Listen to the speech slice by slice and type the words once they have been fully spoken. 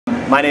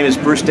My name is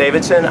Bruce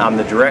Davidson. I'm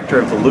the director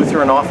of the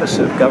Lutheran Office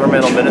of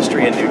Governmental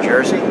Ministry in New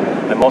Jersey.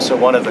 I'm also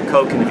one of the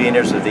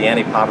co-conveners of the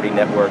Anti-Poverty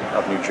Network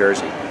of New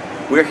Jersey.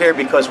 We're here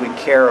because we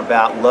care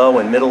about low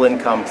and middle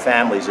income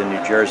families in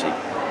New Jersey,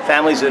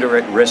 families that are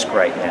at risk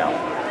right now,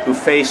 who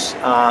face,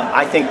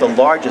 I think, the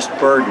largest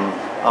burden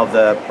of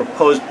the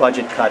proposed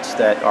budget cuts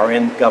that are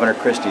in Governor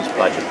Christie's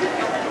budget.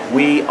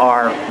 We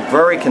are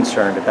very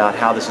concerned about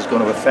how this is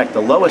going to affect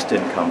the lowest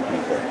income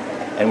people.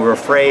 And we're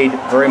afraid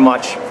very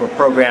much for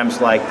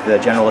programs like the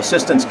General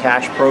Assistance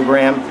Cash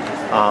Program,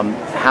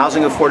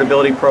 housing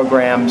affordability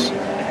programs,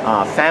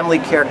 family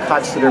care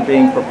cuts that are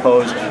being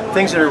proposed,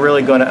 things that are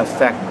really going to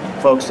affect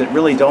folks that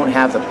really don't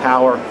have the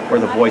power or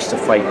the voice to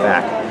fight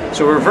back.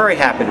 So we're very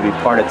happy to be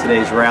part of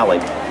today's rally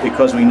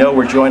because we know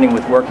we're joining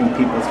with working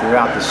people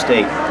throughout the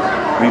state.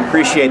 We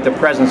appreciate the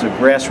presence of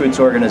grassroots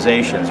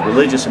organizations,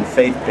 religious and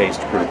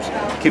faith-based groups,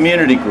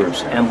 community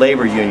groups, and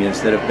labor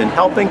unions that have been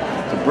helping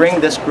to bring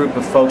this group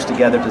of folks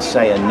together to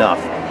say enough.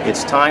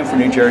 It's time for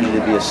New Jersey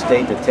to be a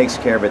state that takes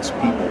care of its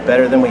people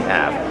better than we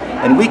have.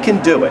 And we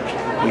can do it.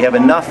 We have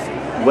enough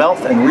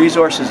wealth and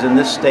resources in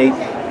this state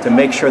to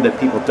make sure that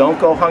people don't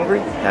go hungry,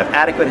 have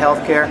adequate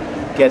health care,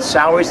 get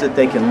salaries that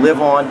they can live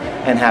on,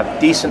 and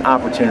have decent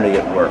opportunity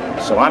at work.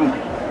 So I'm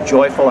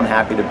joyful and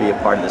happy to be a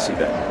part of this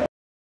event.